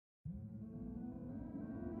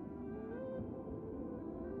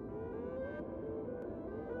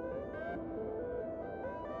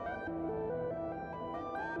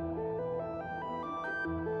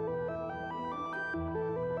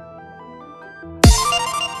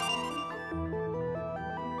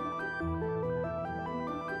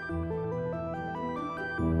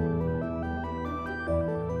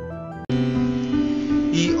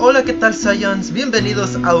Y hola, ¿qué tal, Saiyans?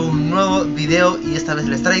 Bienvenidos a un nuevo video y esta vez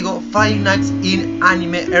les traigo Fnaf in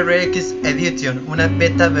Anime RX Edition, una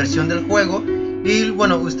beta versión del juego. Y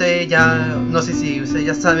bueno, ustedes ya, no sé si ustedes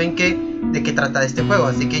ya saben de qué trata este juego,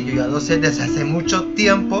 así que yo ya lo sé desde hace mucho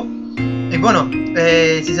tiempo. Y bueno,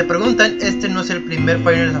 si se preguntan, este no es el primer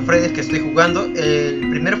Final Freddy que estoy jugando.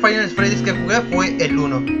 El primer Final Freddy que jugué fue el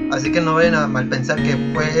 1, así que no vayan a mal pensar que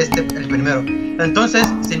fue este el primero. Entonces,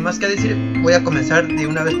 sin más que decir, voy a comenzar de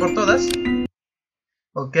una vez por todas.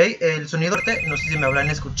 Ok, el sonido, no sé si me habrán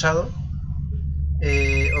escuchado.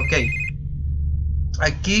 Ok,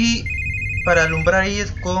 aquí para alumbrar ahí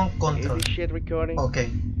es con control. Ok,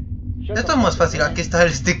 esto es más fácil. Aquí está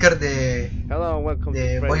el sticker de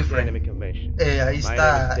Boyfriend. Ahí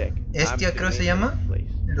está este, creo que se llama.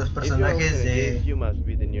 Los personajes de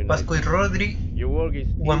Pasco y Rodri,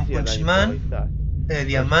 One Punch Man,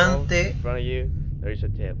 Diamante.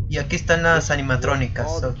 Y aquí están las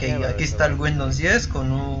animatrónicas. Ok, aquí está el Windows 10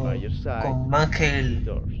 con Ángel.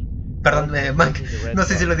 Perdón, no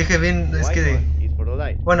sé si lo dije bien, es que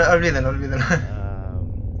bueno, olvídalo.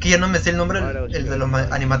 Que ya no me sé el nombre el de los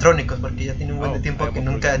animatrónicos, porque ya tiene un buen de tiempo que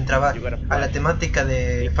nunca entraba a la temática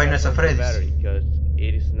de Final Freddy.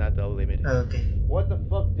 Ok.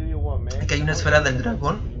 Aquí hay una esfera del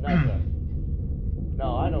dragón.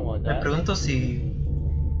 Me pregunto si...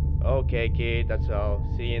 Okay, kid, that's all.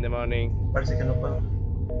 See you in the morning. Parece que no puedo.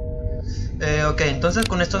 Ok, entonces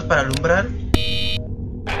con esto es para alumbrar.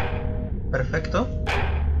 Perfecto.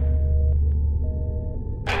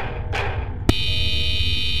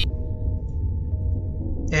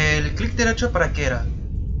 El clic derecho, ¿para qué era?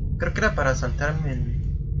 Creo que era para saltarme el...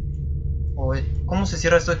 ¿Cómo se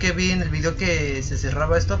cierra esto? Que vi en el video que se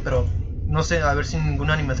cerraba esto, pero no sé, a ver si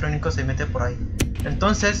ningún animatrónico se mete por ahí.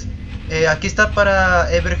 Entonces, aquí está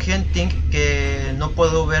para Everhunting, que no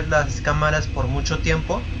puedo ver las cámaras por mucho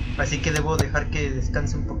tiempo, así que debo dejar que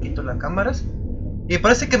descanse un poquito las cámaras. Y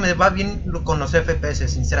parece que me va bien con los FPS,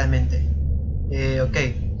 sinceramente. Ok,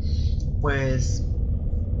 pues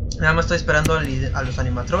nada más estoy esperando a los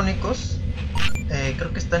animatrónicos.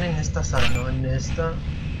 Creo que están en esta sala, ¿no? En esta...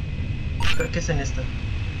 Creo que es en esta.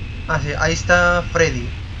 Ah, sí, ahí está Freddy.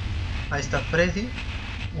 Ahí está Freddy.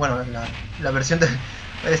 Bueno, la versión de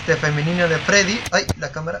femenina de Freddy. Ay,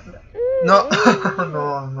 la cámara. No,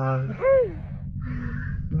 no.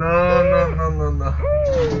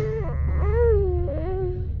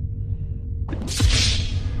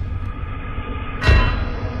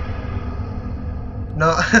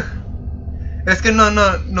 No, es que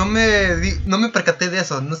no me percaté de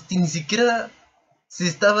eso. No, ni siquiera si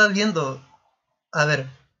estaba viendo. A ver.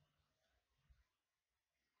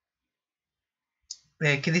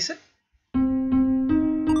 ¿Qué dice?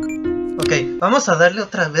 Ok, vamos a darle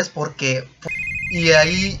otra vez porque... Y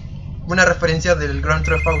ahí una referencia del Grand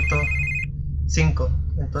Theft Auto 5.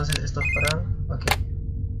 Entonces esto es para... Ok.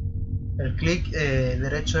 El clic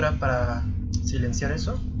derecho era para silenciar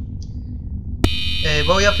eso.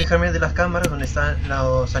 Voy a fijarme de las cámaras donde están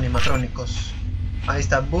los animatrónicos. Ahí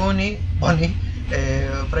está Bonnie,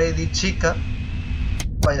 Freddy, Chica.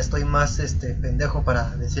 Vaya, estoy más pendejo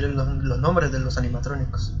para decir los nombres de los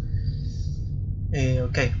animatrónicos.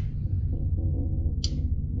 Ok.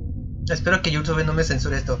 Espero que YouTube no me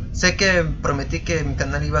censure esto. Sé que prometí que mi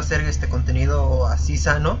canal iba a hacer contenido así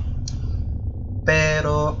sano,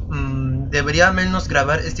 pero debería al menos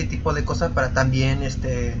grabar este tipo de cosas para también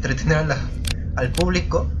entretener al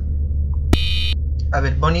público. A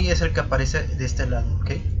ver, Bonnie es el que aparece de este lado,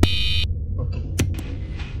 ¿ok? Ok.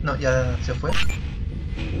 No, ya se fue.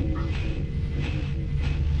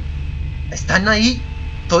 Están ahí.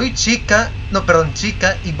 Chica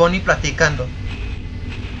y Bonnie platicando.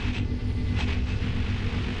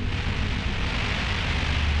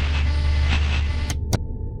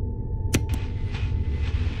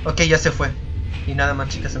 Ok, ya se fue. Y nada más,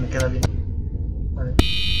 Chica se me queda bien. A ver.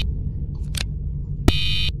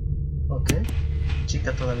 Ok.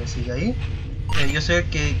 Chica todavía sigue ahí. Yo sé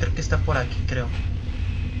que creo que está por aquí, creo.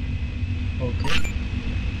 Ok.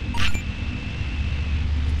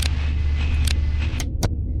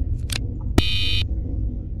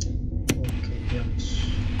 Ok, veamos.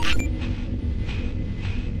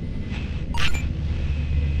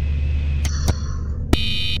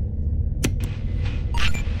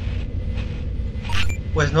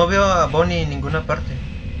 Pues no veo a Bonnie en ninguna parte.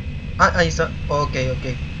 Ah, ahí está. Ok.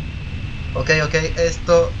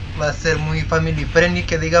 Esto va a ser muy family friendly,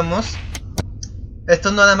 que digamos.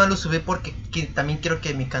 Esto nada más lo subí porque también quiero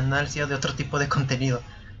que mi canal sea de otro tipo de contenido.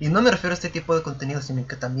 Y no me refiero a este tipo de contenido, sino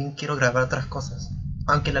que también quiero grabar otras cosas.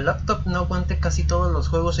 Aunque la laptop no aguante casi todos los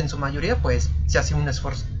juegos en su mayoría, pues se hace un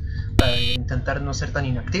esfuerzo. para intentar no ser tan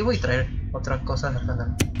inactivo y traer otra cosa a la Fnaf.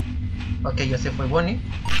 Ok, ya se fue Bonnie.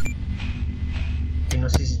 Y no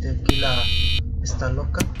sé si tequila está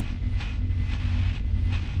loca.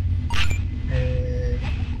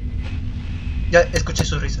 Ya escuché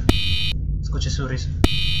su risa. Escuché su risa.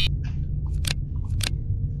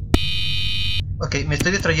 Ok, me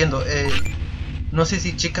estoy distrayendo. No sé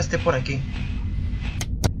si chica esté por aquí.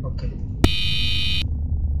 Ok.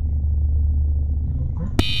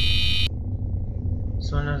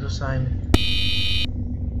 Son las 2 AM.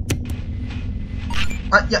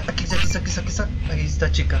 Ah, ya, aquí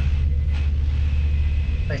está chica.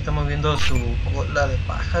 Ahí estamos viendo su cola de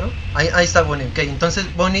pájaro. Ahí está Bonnie, ok. Entonces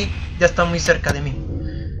Bonnie ya está muy cerca de mí.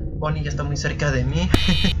 Bonnie ya está muy cerca de mí.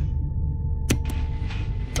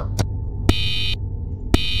 No.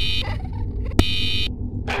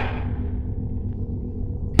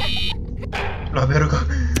 Lo vergo.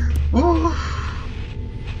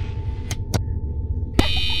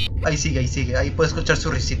 Ahí sigue. Ahí puedo escuchar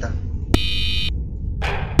su risita.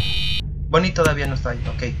 Bonnie todavía no está ahí,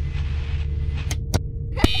 ok.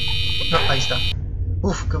 No, ahí está.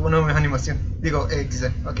 Uf, qué buena animación. Digo, XD,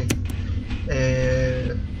 ok.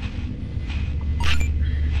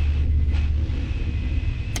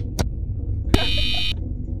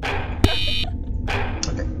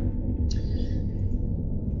 Ok.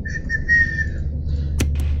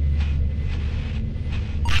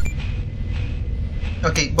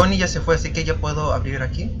 Ok, Bonnie ya se fue, así que ya puedo abrir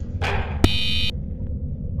aquí.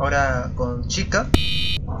 Ahora con chica.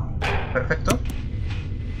 Perfecto.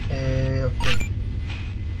 Ok.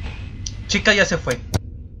 Chica ya se fue.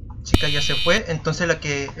 Entonces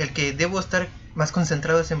el que debo estar más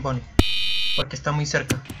concentrado es en Bonnie, porque está muy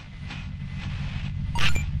cerca.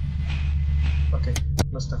 Ok,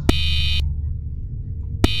 no está.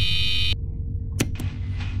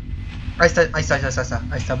 Ahí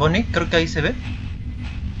está Bonnie, creo que ahí se ve.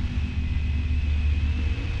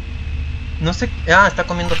 No sé. Ah, está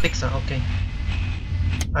comiendo pizza, ok.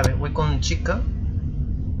 A ver, voy con chica.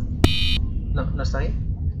 No está ahí.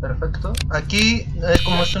 Perfecto. Aquí es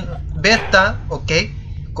como es una beta, ok.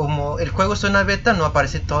 Como el juego es una beta, no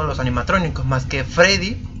aparecen todos los animatrónicos, más que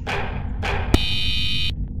Freddy,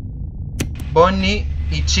 Bonnie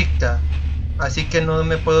y Chica. Así que no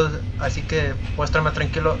me puedo. Así que puedo estar más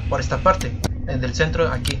tranquilo por esta parte. En el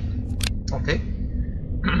centro, aquí. Ok.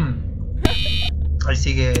 Ahí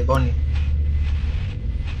sigue Bonnie.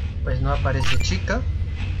 Pues no aparece Chica.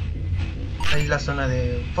 Ahí es la zona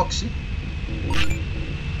de Foxy.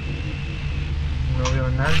 No veo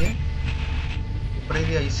a nadie.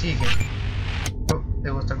 Freddy ahí sigue. Oh,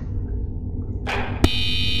 debo estar.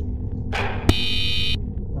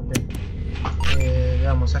 Ok.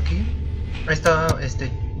 Veamos aquí. Ahí está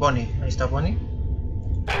Bonnie. Ahí está Bonnie.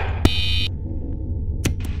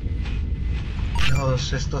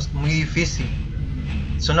 Dios, esto es muy difícil.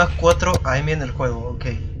 Son las 4 AM en el juego, ok.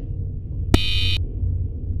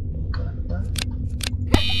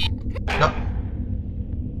 No.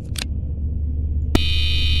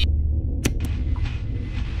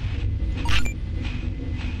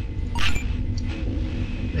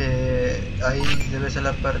 Ahí debe ser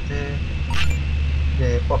la parte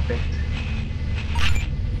de Puppet.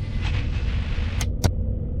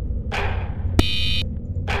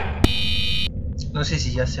 No sé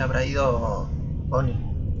si ya se habrá ido Bonnie.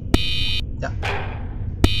 Ya.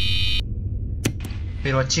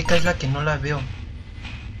 Pero a chica es la que no la veo.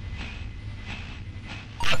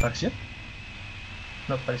 ¿Apareció?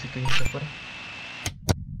 No, parece que ya está fuera.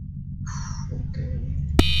 Ok.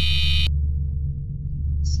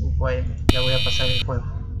 5 AM, ya voy a pasar el juego.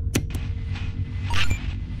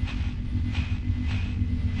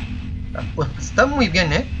 Ah, pues está muy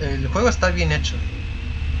bien, el juego está bien hecho.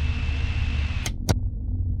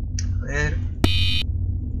 A ver.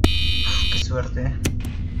 Qué suerte,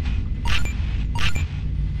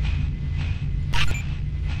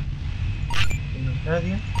 No hay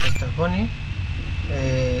nadie. Ahí está Bonnie.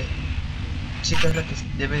 Chica es la que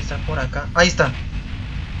debe estar por acá. Ahí está.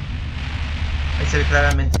 Ahí se ve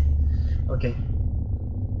claramente. Ok.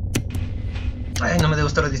 Ay, no me debo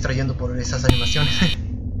estar distrayendo por esas animaciones.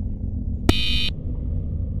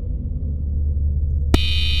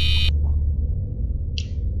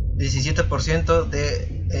 %,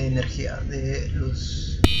 de energía, de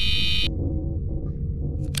luz.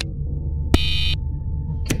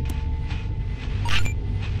 Ok.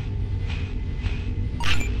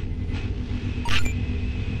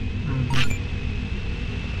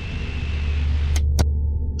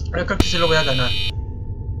 Yo creo que sí lo voy a ganar.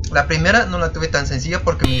 La primera no la tuve tan sencilla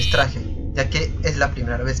porque me distraje, ya que es la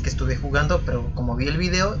primera vez que estuve jugando, pero como vi el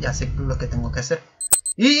video ya sé lo que tengo que hacer.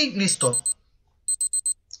 Y listo.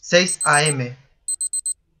 6 AM.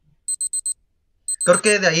 Creo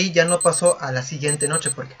que de ahí ya no pasó a la siguiente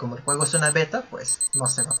noche, porque como el juego es una beta, pues no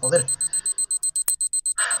se va a poder.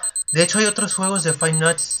 De hecho hay otros juegos de Five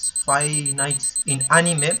Nights in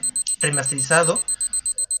Anime remasterizado,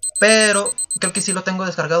 pero creo que sí lo tengo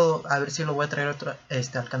descargado. A ver si lo voy a traer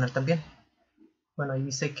al canal también. Bueno, ahí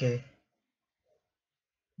dice que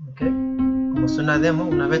como es una demo,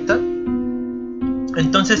 una beta.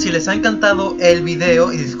 Entonces, si les ha encantado el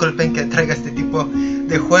video, y disculpen que traiga este tipo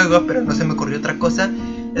de juego, pero no se me ocurrió otra cosa,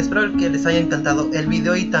 espero que les haya encantado el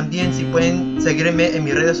video. Y también si pueden seguirme en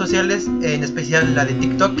mis redes sociales, en especial la de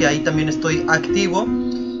TikTok, que ahí también estoy activo.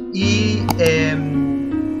 Y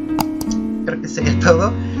creo que sería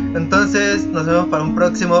todo. Entonces nos vemos para un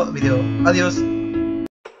próximo video. Adiós.